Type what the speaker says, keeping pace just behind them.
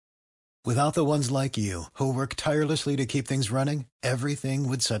Without the ones like you, who work tirelessly to keep things running, everything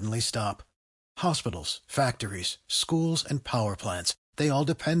would suddenly stop. Hospitals, factories, schools, and power plants, they all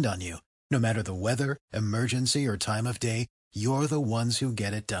depend on you. No matter the weather, emergency, or time of day, you're the ones who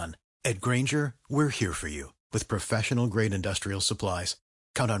get it done. At Grainger, we're here for you with professional-grade industrial supplies.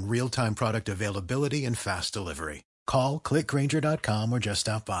 Count on real-time product availability and fast delivery. Call, click Grainger.com, or just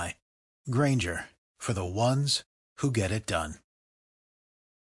stop by. Grainger, for the ones who get it done.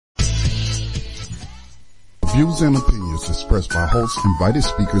 Views and opinions expressed by hosts, invited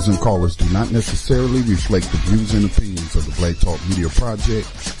speakers, and callers do not necessarily reflect the views and opinions of the Black Talk Media Project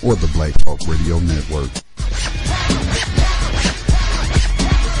or the Black Talk Radio Network.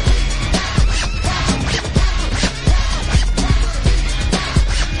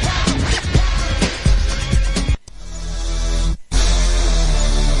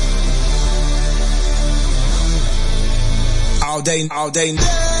 All day.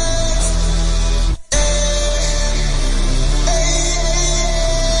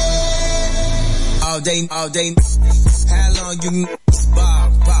 All day. How long you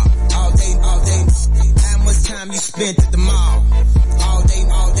ball? All day. How much time you spent at the mall? All day.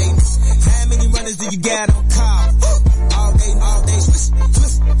 How many runners do you got on call? All day.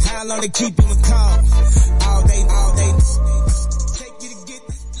 Twist. How long they keep you in call? All day. Take you to get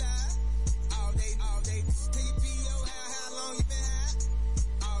this fly. All day. Tell your P.O. how long you been high?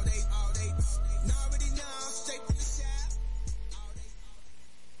 All day. You already know I'm straight from the shop. All day.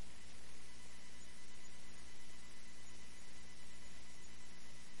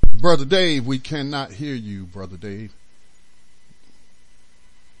 Brother Dave, we cannot hear you, Brother Dave.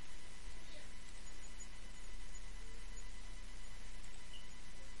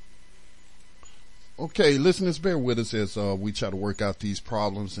 Okay, listeners, bear with us as we try to work out these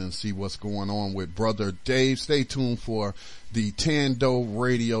problems and see what's going on with Brother Dave. Stay tuned for the Tando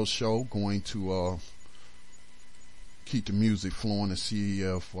Radio Show. Going to keep the music flowing and see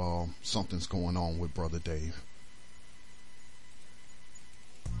if something's going on with Brother Dave.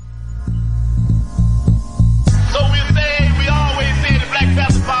 So we always say at the Black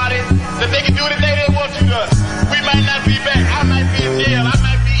Panther Party that they can do anything they want to us. We might not be back. I might be in jail. I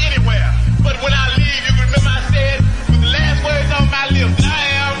might be anywhere. But when I leave, you can remember I said with the last words on my lips, that I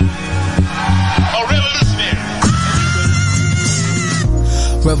am a revolutionary.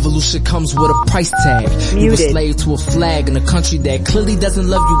 Revolution comes with a price tag. You a slave to a flag in a country that clearly doesn't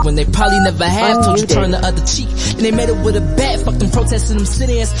love you when they probably never have. Told you turn the other cheek, and they made it with a bat. Fuck them protests and them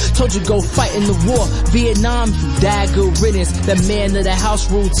sit-ins. Told you go fight in the war. Vietnam, you died good riddance. That man of the house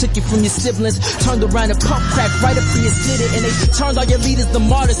rule took you from your siblings. Turned around and pump crack right up in your city, and they turned all your leaders to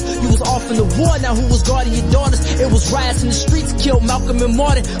martyrs. You was off in the war, now who was guarding your daughters? It was riots in the streets, killed Malcolm and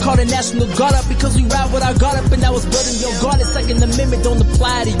Martin. Called the National Guard up because we ride with our guard up, and that was building your guard. The Second Amendment don't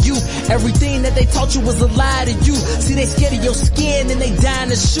apply to you. Everything that they taught you was a lie to you. See, they scared of your skin and they dying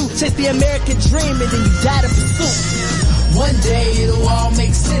to shoot. Chase the American dream and then you die to pursue. One day it'll all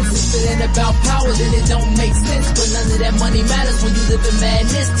make sense. If it ain't about power, then it don't make sense. But none of that money matters when you live in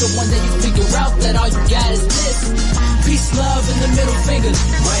madness. The one day you figure out that all you got is this. Peace, love, and the middle finger.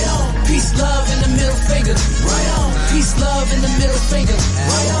 Right on. Peace, love, and the middle finger. Right on. Peace, love, and the middle finger.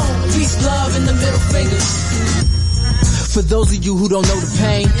 Right on. Peace, love, and the middle finger. For those of you who don't know the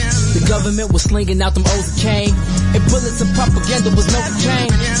pain, the government was slinging out them O's of cane, and bullets and propaganda was no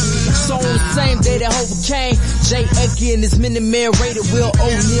cocaine. So on the same day that Hova came, J. Edgar and his Minutemen raided, Will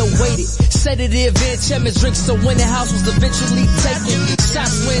O'Neal waited. Said it the event, chairman's drink, so when the house was eventually taken,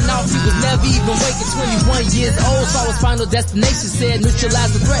 shots went off, he was never even waking. 21 years old, saw his final destination, said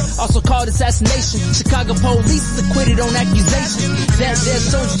neutralize the threat, also called assassination. Chicago police acquitted on accusation that their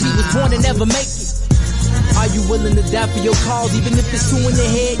soldiers he was born to never make it. Are you willing to die for your cause? Even if it's two in the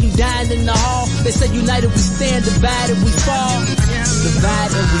head, you dying in the hall. They say united we stand, divided we fall.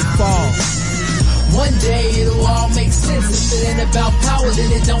 Divided we fall. One day it'll all make sense. If it ain't about power,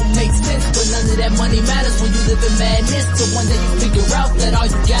 then it don't make sense. But none of that money matters when you live in madness. So one day you figure out that all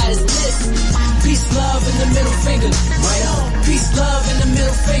you got is this. Peace, love, and the middle finger. Right on. Peace, love, and the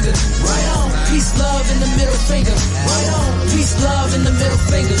middle finger. Right on. Peace, love, and the middle finger. Right on. Peace, love, and the middle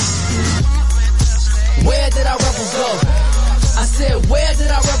finger. Where did our rebels go? I said, where did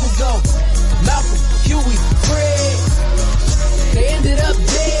our rebels go? Malcolm, Huey, Fred, they ended up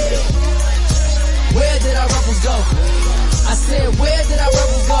dead. Where did our rebels go? I said, where did our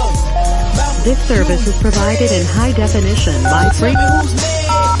rebels go? Malcolm, this service is provided in high definition by free.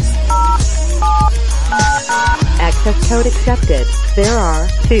 Access code accepted. There are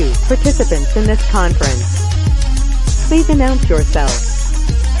 2 participants in this conference. Please announce yourself.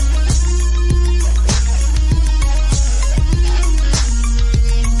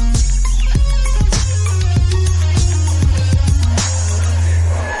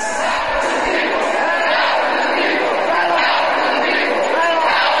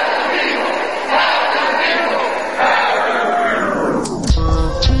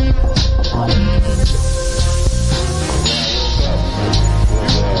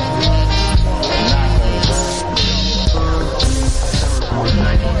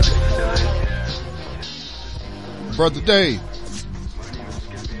 Brother Dave.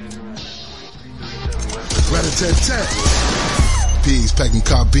 Rat-a-tat-tat. Pigs packing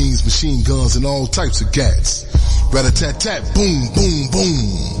carbines, machine guns, and all types of gats. Rat-a-tat-tat. Boom, boom,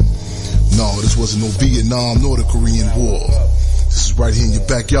 boom. No, this wasn't no Vietnam nor the Korean War. This is right here in your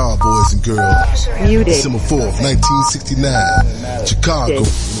backyard, boys and girls. Muted. December 4th, 1969. Chicago, Illinois.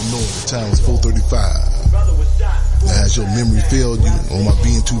 The time was 4:35. Now, has your memory failed you, or am I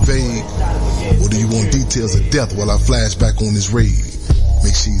being too vague? Or do you want details of death while I flash back on this raid?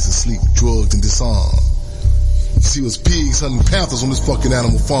 Make sure he's asleep, drugged, and disarmed. You see, it was pigs hunting panthers on this fucking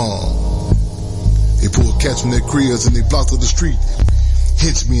animal farm. They pulled cats from their cribs and they blocked up the street.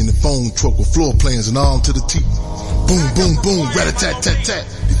 Henchmen in the phone truck with floor plans and armed to the teeth. Boom, boom, boom, rat-a-tat-tat-tat.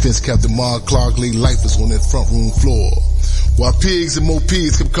 Defense Captain Mark Clark lay lifeless on that front room floor, while pigs and more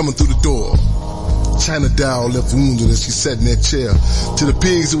pigs kept coming through the door. China Dow left wounded as she sat in that chair. To the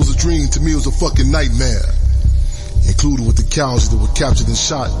pigs it was a dream, to me it was a fucking nightmare. Included with the cows that were captured and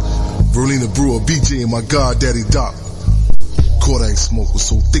shot, Verlina Brewer, BJ, and my goddaddy Doc. Kodak smoke was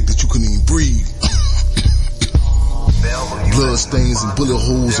so thick that you couldn't even breathe. Blood stains and bullet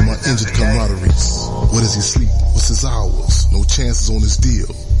holes in my injured camaraderies. Where does he sleep? What's his hours? No chances on his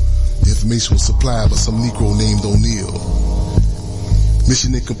deal. The information was supplied by some Negro named O'Neal.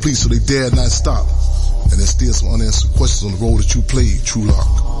 Mission incomplete, so they dared not stop. And there's still some unanswered questions on the road that you played, True Lock.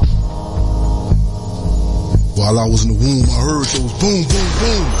 While I was in the womb, I heard those boom, boom,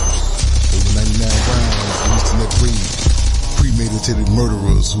 boom. Over 99 rounds released in that grave. Premeditated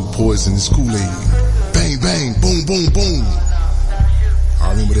murderers who poisoned his Kool-Aid. Bang, bang, boom, boom, boom.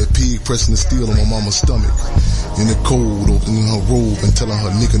 I remember that pig pressing the steel on my mama's stomach. In the cold, opening her robe and telling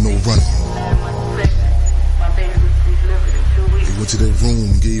her nigga no running. They went to that room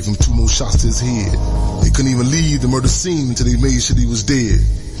and gave him 2 more shots to his head. They couldn't even leave the murder scene until they made sure he was dead.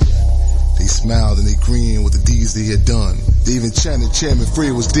 They smiled and they grinned with the deeds they had done. They even chanted Chairman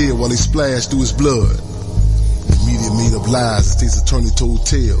Fred was dead while they splashed through his blood. The media made up lies as state's attorney told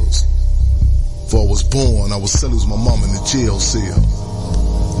tales. Before I was born, I was selling with my mom in the jail cell.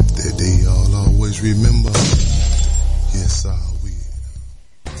 That day I'll always remember. Yes, I will.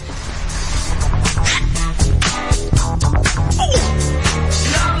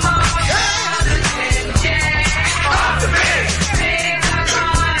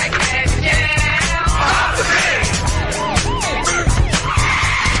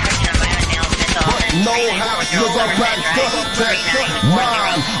 Know how nigga back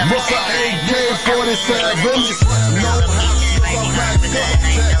mine, Russa AK-47. Know how nigga back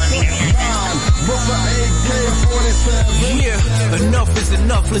Russa AK-47. Yeah, enough is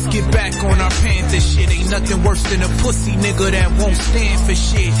enough, let's get back on our Panther shit. Ain't nothing worse than a pussy nigga that won't stand for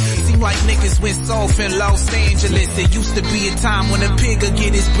shit. Seem like niggas went soft in Los Angeles. There used to be a time when a pig would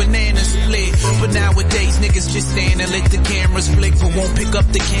get his banana split, but nowadays niggas just stand and let the cameras flick, but won't pick up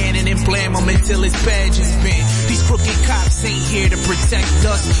the cannon and blam them until his badge is bent. These crooked cops ain't here to protect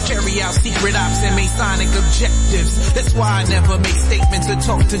us, carry out secret ops and Masonic objectives. That's why I never make statements or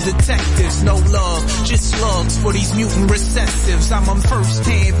talk to detectives. No love, just slugs for these mutant recessives. I'm a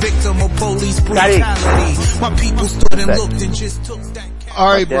first-hand victim of police brutality. My people stood and looked and just took that.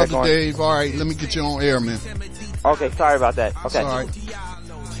 All right, Brother Dave. All right, let me get you on air, man. Okay, sorry about that. Okay. All right.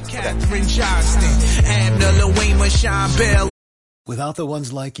 Catherine Johnston, Abner, Louima, Sean Bell. Without the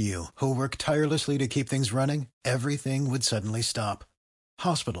ones like you, who work tirelessly to keep things running, everything would suddenly stop.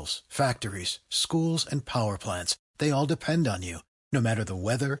 Hospitals, factories, schools, and power plants, they all depend on you. No matter the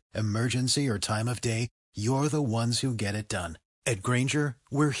weather, emergency, or time of day, you're the ones who get it done. At Grainger,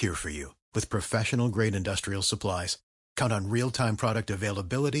 we're here for you with professional-grade industrial supplies. Count on real-time product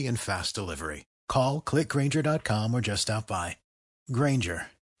availability and fast delivery. Call, click Grainger.com, or just stop by. Grainger,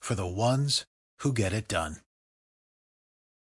 for the ones who get it done.